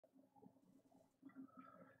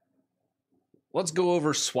Let's go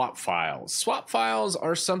over swap files. Swap files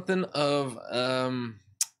are something of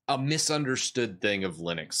a misunderstood thing of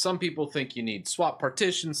Linux. Some people think you need swap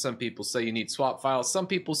partitions. Some people say you need swap files. Some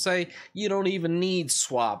people say you don't even need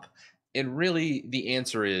swap. And really, the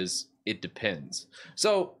answer is it depends.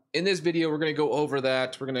 So in this video, we're going to go over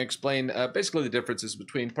that. We're going to explain basically the differences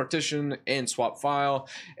between partition and swap file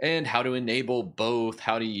and how to enable both,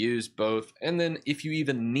 how to use both, and then if you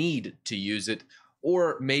even need to use it,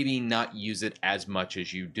 or maybe not use it as much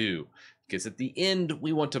as you do. Because at the end,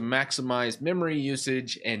 we want to maximize memory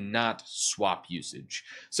usage and not swap usage.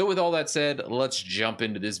 So with all that said, let's jump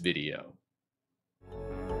into this video.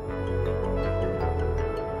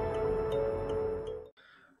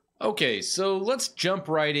 Okay, so let's jump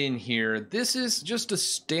right in here. This is just a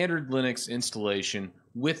standard Linux installation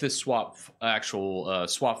with a swap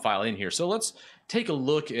file in here. So let's take a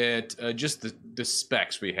look at just the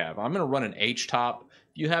specs we have. I'm going to run an HTOP.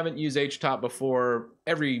 If you haven't used HTOP before,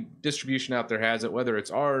 every distribution out there has it, whether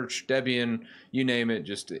it's Arch, Debian, you name it,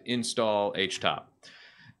 just install HTOP.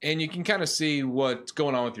 And you can kind of see what's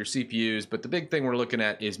going on with your CPUs, but the big thing we're looking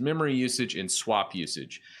at is memory usage and swap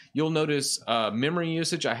usage. You'll notice memory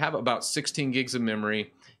usage, I have about 16 gigs of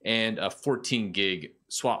memory and a 14 gig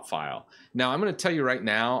swap file. Now, I'm going to tell you right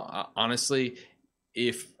now, honestly,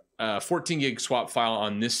 if a 14 gig swap file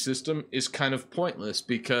on this system is kind of pointless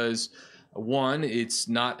because, one, it's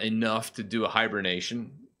not enough to do a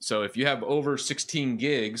hibernation. So if you have over 16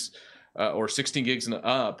 gigs or 16 gigs and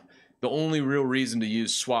up, the only real reason to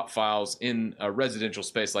use swap files in a residential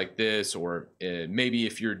space like this, or maybe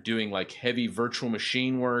if you're doing like heavy virtual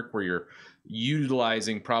machine work where you're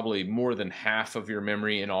utilizing probably more than half of your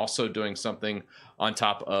memory and also doing something on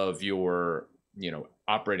top of your,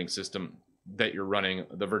 operating system that you're running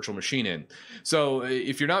the virtual machine in. So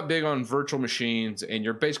if you're not big on virtual machines and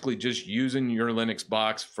you're basically just using your Linux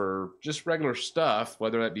box for just regular stuff,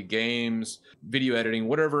 whether that be games, video editing,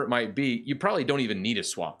 whatever it might be, you probably don't even need a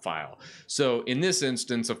swap file. So in this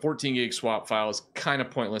instance, a 14 gig swap file is kind of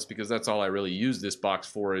pointless because that's all I really use this box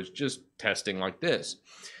for, is just testing like this.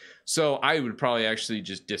 So I would probably actually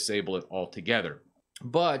just disable it altogether.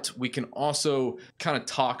 But we can also kind of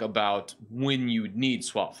talk about when you need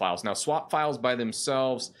swap files. Now, swap files by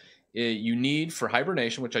themselves, you need for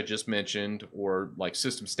hibernation, which I just mentioned, or like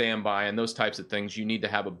system standby and those types of things. You need to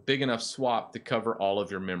have a big enough swap to cover all of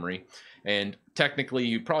your memory. And technically,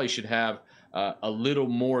 you probably should have a little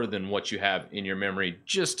more than what you have in your memory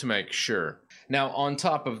just to make sure. Now, on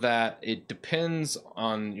top of that, it depends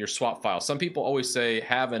on your swap file. Some people always say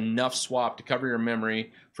have enough swap to cover your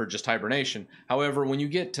memory for just hibernation. However, when you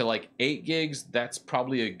get to like 8 gigs, that's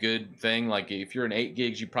probably a good thing. Like if you're in 8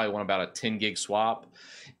 gigs, you probably want about a 10 gig swap.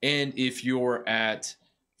 And if you're at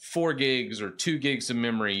 4 gigs or 2 gigs of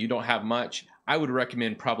memory, you don't have much, I would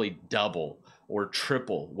recommend probably double or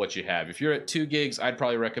triple what you have. If you're at 2 gigs, I'd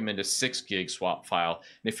probably recommend a 6 gig swap file.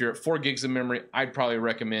 And if you're at 4 gigs of memory, I'd probably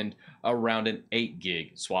recommend around an 8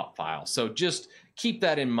 gig swap file. So just keep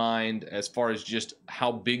that in mind as far as just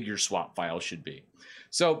how big your swap file should be.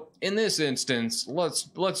 So in this instance,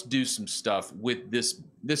 let's do some stuff with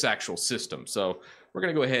this actual system. So we're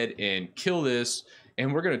gonna go ahead and kill this,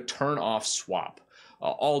 and we're gonna turn off swap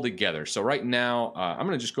altogether. So right now, I'm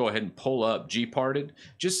going to just go ahead and pull up gparted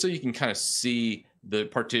just so you can kind of see the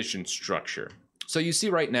partition structure. So you see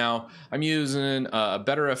right now, I'm using a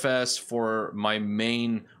BetterFS for my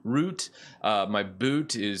main root. My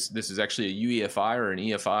boot this is actually a UEFI or an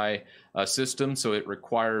EFI system, so it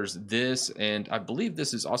requires this, and I believe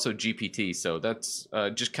this is also GPT. So that's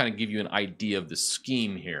just kind of give you an idea of the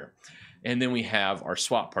scheme here. And then we have our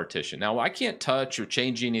swap partition. Now, I can't touch or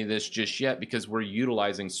change any of this just yet because we're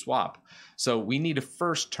utilizing swap. So we need to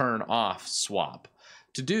first turn off swap.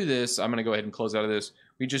 To do this, I'm going to go ahead and close out of this.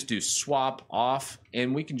 We just do swap off,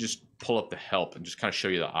 and we can just pull up the help and just kind of show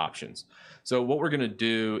you the options. So what we're going to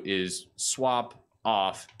do is swap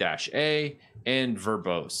off -A and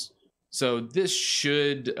verbose. So this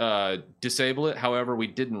should disable it. However, we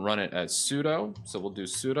didn't run it as sudo, so we'll do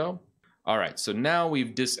sudo. All right, so now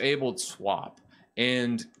we've disabled swap,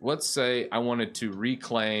 and let's say I wanted to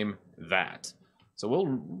reclaim that. So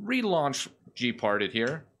we'll relaunch gparted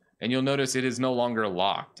here, and you'll notice it is no longer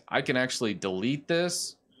locked. I can actually delete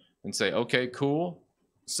this and say, okay, cool.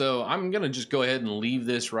 So I'm gonna just go ahead and leave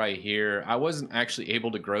this right here. I wasn't actually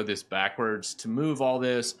able to grow this backwards. To move all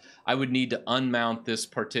this, I would need to unmount this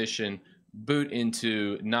partition, boot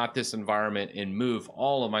into not this environment, and move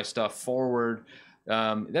all of my stuff forward.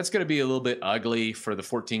 That's going to be a little bit ugly for the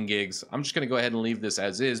 14 gigs. I'm just going to go ahead and leave this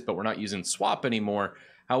as is, but we're not using swap anymore.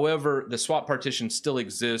 However, the swap partition still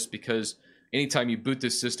exists because anytime you boot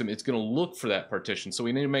this system, it's going to look for that partition. So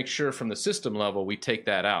we need to make sure from the system level we take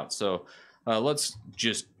that out. So let's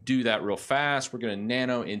just do that real fast. We're going to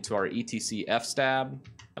nano into our etc fstab.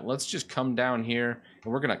 Let's just come down here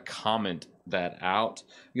and we're going to comment that out,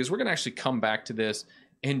 because we're going to actually come back to this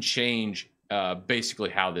and change basically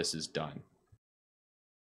how this is done.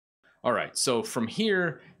 All right, so from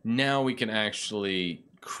here, now we can actually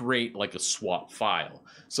create like a swap file.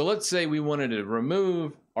 So let's say we wanted to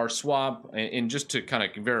remove our swap, and just to kind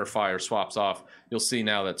of verify our swaps off, you'll see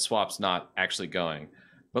now that swap's not actually going.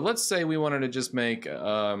 But let's say we wanted to just make,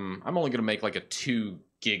 I'm only going to make like a 2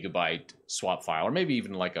 gigabyte swap file, or maybe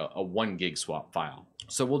even like a 1 gig swap file.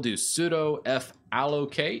 So we'll do sudo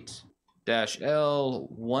fallocate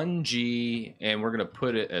 -l1g, and we're going to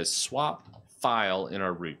put it as swap file in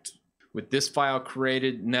our root. With this file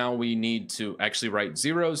created, now we need to actually write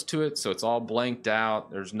zeros to it, so it's all blanked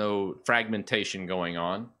out. There's no fragmentation going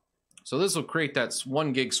on. So this will create that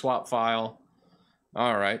 1 gig swap file.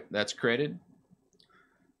 All right, that's created.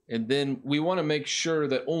 And then we want to make sure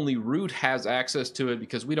that only root has access to it,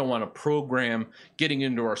 because we don't want to program getting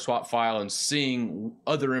into our swap file and seeing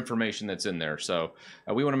other information that's in there. So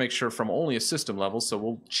we want to make sure from only a system level. So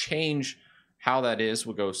we'll change how that is.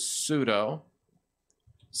 We'll go sudo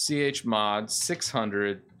chmod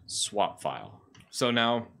 600 swap file. So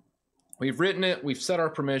now we've written it, we've set our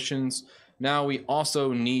permissions. Now we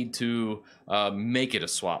also need to make it a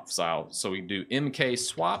swap file. So we do mk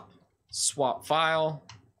swap file.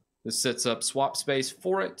 This sets up swap space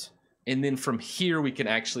for it. And then from here, we can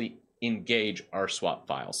actually engage our swap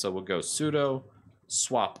file. So we'll go sudo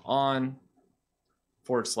swap on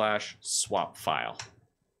 / swap file.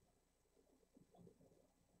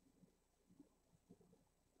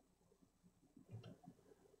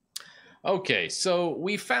 Okay, so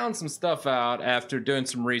we found some stuff out after doing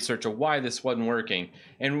some research of why this wasn't working.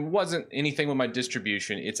 And it wasn't anything with my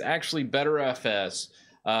distribution. It's actually BetterFS.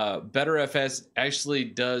 BetterFS actually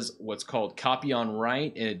does what's called copy on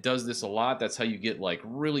write, and it does this a lot. That's how you get like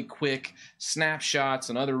really quick snapshots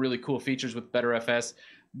and other really cool features with BetterFS.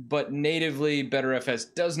 But natively,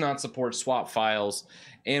 BetterFS does not support swap files.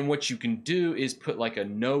 And what you can do is put like a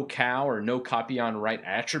no cow or no copy on write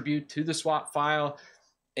attribute to the swap file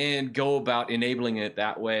and go about enabling it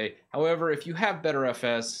that way. However, if you have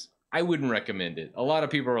BetterFS, I wouldn't recommend it. A lot of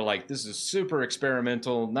people are like, this is super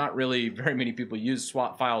experimental. Not really very many people use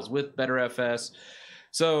swap files with BetterFS.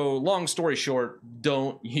 So long story short,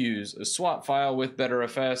 don't use a swap file with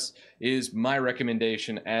BetterFS is my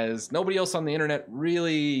recommendation, as nobody else on the internet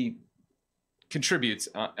really contributes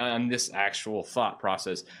on this actual thought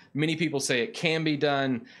process. Many people say it can be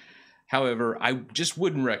done. However, I just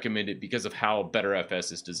wouldn't recommend it because of how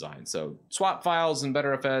BetterFS is designed. So swap files in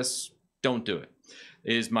BetterFS, don't do it,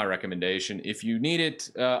 is my recommendation. If you need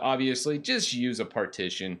it, obviously, just use a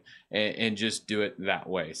partition and just do it that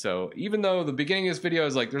way. So even though the beginning of this video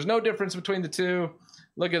is like, there's no difference between the two,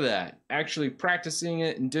 look at that. Actually practicing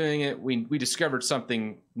it and doing it, we discovered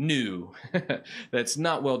something new that's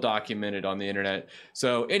not well documented on the internet.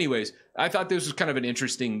 So anyways, I thought this was kind of an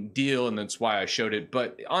interesting deal, and that's why I showed it.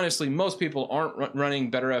 But honestly, most people aren't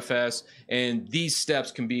running BetterFS, and these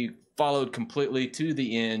steps can be followed completely to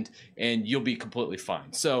the end, and you'll be completely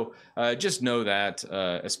fine. So just know that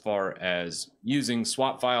as far as using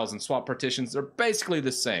swap files and swap partitions, they're basically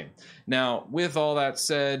the same. Now, with all that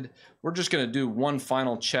said, we're just going to do one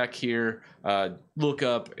final check here, look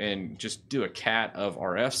up and just do a cat of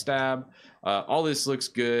our fstab. All this looks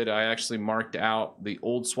good. I actually marked out the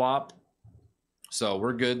old swap, so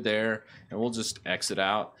we're good there, and we'll just exit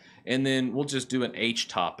out, and then we'll just do an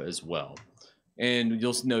htop as well. And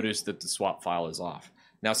you'll notice that the swap file is off.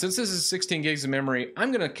 Now, since this is 16 gigs of memory,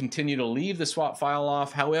 I'm going to continue to leave the swap file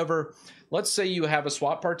off. However, let's say you have a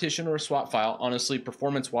swap partition or a swap file. Honestly,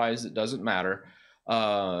 performance-wise, it doesn't matter.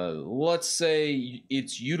 Let's say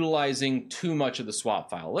it's utilizing too much of the swap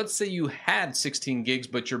file. Let's say you had 16 gigs,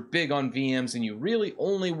 but you're big on VMs and you really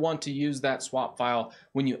only want to use that swap file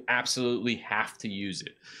when you absolutely have to use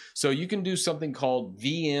it. So you can do something called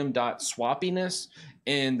vm.swappiness,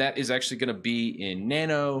 and that is actually going to be in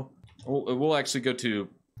nano. We'll actually go to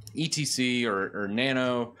etc or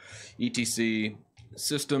nano etc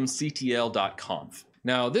systemctl.conf.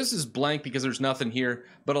 Now, this is blank because there's nothing here,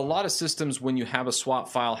 but a lot of systems, when you have a swap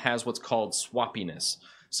file, has what's called swappiness.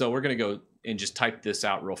 So we're going to go and just type this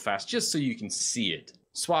out real fast just so you can see it.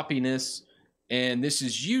 Swappiness, and this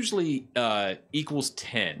is usually equals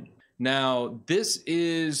 10. Now, this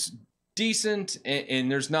is decent,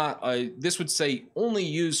 and there's not a, this would say only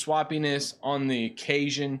use swappiness on the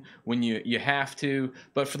occasion when you have to,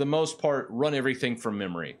 but for the most part, run everything from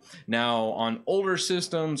memory. Now, on older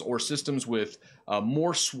systems or systems with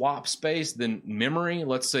more swap space than memory,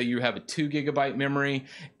 let's say you have a 2 GB memory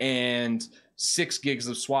and 6 gigs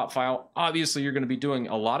of swap file, obviously you're going to be doing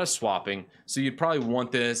a lot of swapping, so you'd probably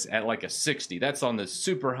want this at like a 60. That's on the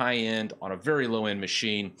super high end on a very low end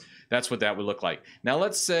machine. That's what that would look like. Now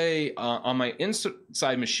let's say on my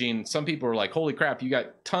inside machine, some people are like, holy crap, you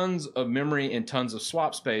got tons of memory and tons of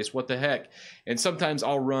swap space, what the heck? And sometimes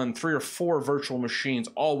I'll run 3 or 4 virtual machines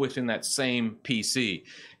all within that same PC,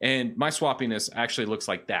 and my swappiness actually looks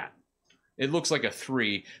like that. It looks like a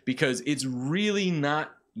 3 because it's really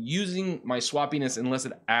not using my swappiness unless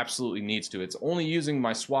it absolutely needs to. It's only using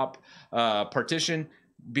my swap partition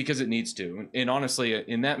because it needs to. And honestly,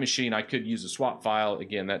 in that machine, I could use a swap file.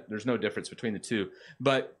 Again, that there's no difference between the two,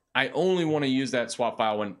 but I only want to use that swap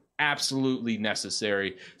file when absolutely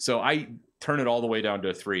necessary. So I turn it all the way down to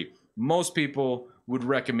a 3. Most people would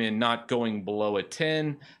recommend not going below a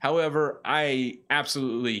 10. However, I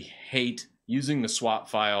absolutely hate using the swap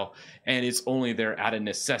file, and it's only there out of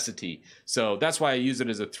necessity. So that's why I use it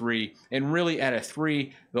as a 3. And really at a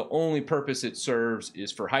 3, the only purpose it serves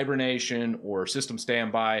is for hibernation or system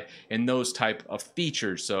standby and those type of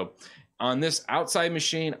features. So on this outside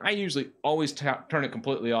machine, I usually always turn it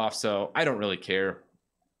completely off, so I don't really care.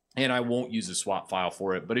 And I won't use a swap file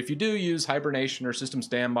for it. But if you do use hibernation or system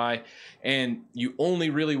standby and you only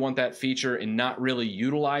really want that feature and not really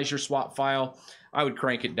utilize your swap file, I would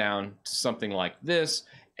crank it down to something like this.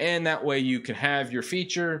 And that way you can have your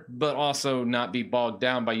feature, but also not be bogged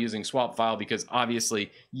down by using swap file, because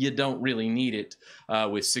obviously you don't really need it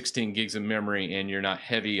with 16 gigs of memory and you're not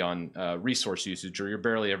heavy on resource usage, or you're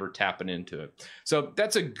barely ever tapping into it. So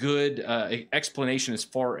that's a good explanation as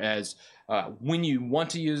far as when you want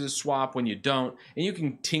to use a swap, when you don't, and you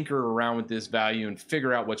can tinker around with this value and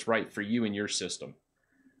figure out what's right for you and your system.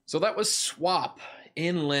 So that was swap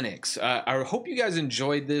in Linux. I hope you guys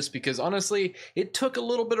enjoyed this, because honestly, it took a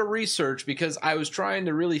little bit of research because I was trying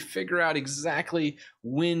to really figure out exactly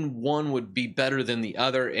when one would be better than the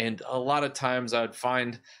other. And a lot of times I would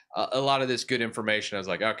find a lot of this good information. I was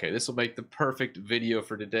like, okay, this will make the perfect video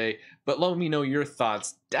for today. But let me know your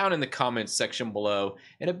thoughts down in the comments section below.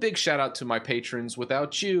 And a big shout out to my patrons.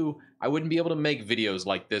 Without you, I wouldn't be able to make videos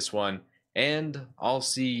like this one. And I'll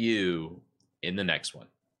see you in the next one.